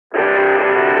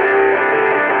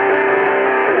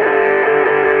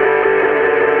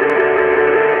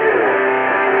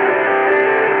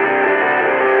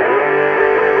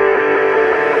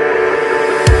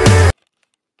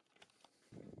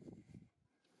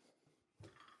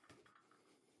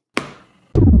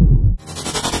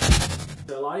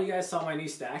So a lot of you guys saw my new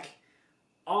stack,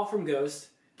 all from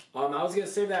Ghost. I was gonna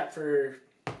save that for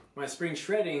my spring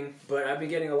shredding, but I've been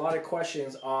getting a lot of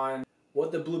questions on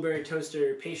what the blueberry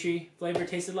toaster pastry flavor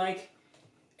tasted like,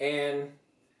 and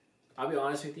I'll be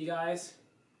honest with you guys,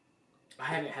 I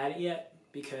haven't had it yet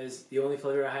because the only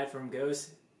flavor I had from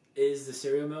Ghost is the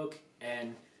cereal milk,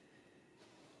 and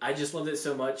I just loved it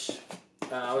so much.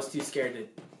 I was too scared to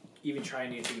even try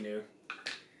anything new.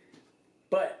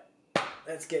 But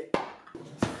let's get.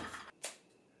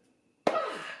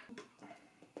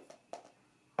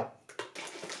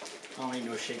 I don't need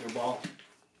no shaker ball.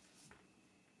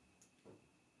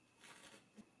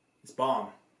 It's bomb.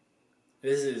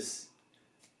 It's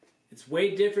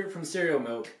way different from cereal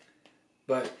milk,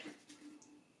 but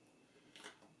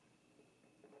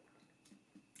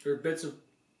there are bits of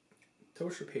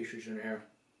toaster pastries in here.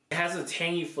 It has a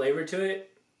tangy flavor to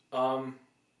it,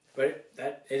 but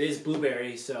it is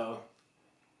blueberry, so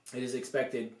it is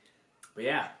expected. But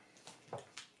yeah,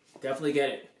 definitely get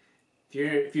it.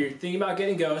 If you're thinking about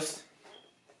getting Ghost,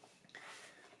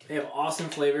 they have awesome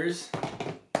flavors,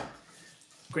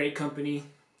 great company,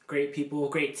 great people,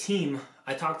 great team.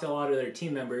 I talked to a lot of their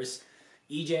team members.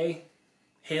 EJ,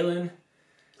 Halen,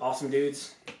 awesome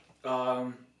dudes.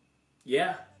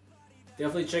 Yeah,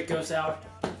 definitely check Ghost out.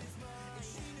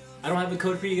 I don't have a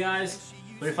code for you guys,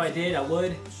 but if I did, I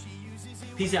would.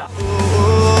 Peace out. Calling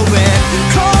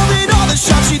all the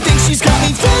shots, she thinks she's got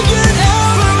me figured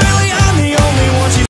out.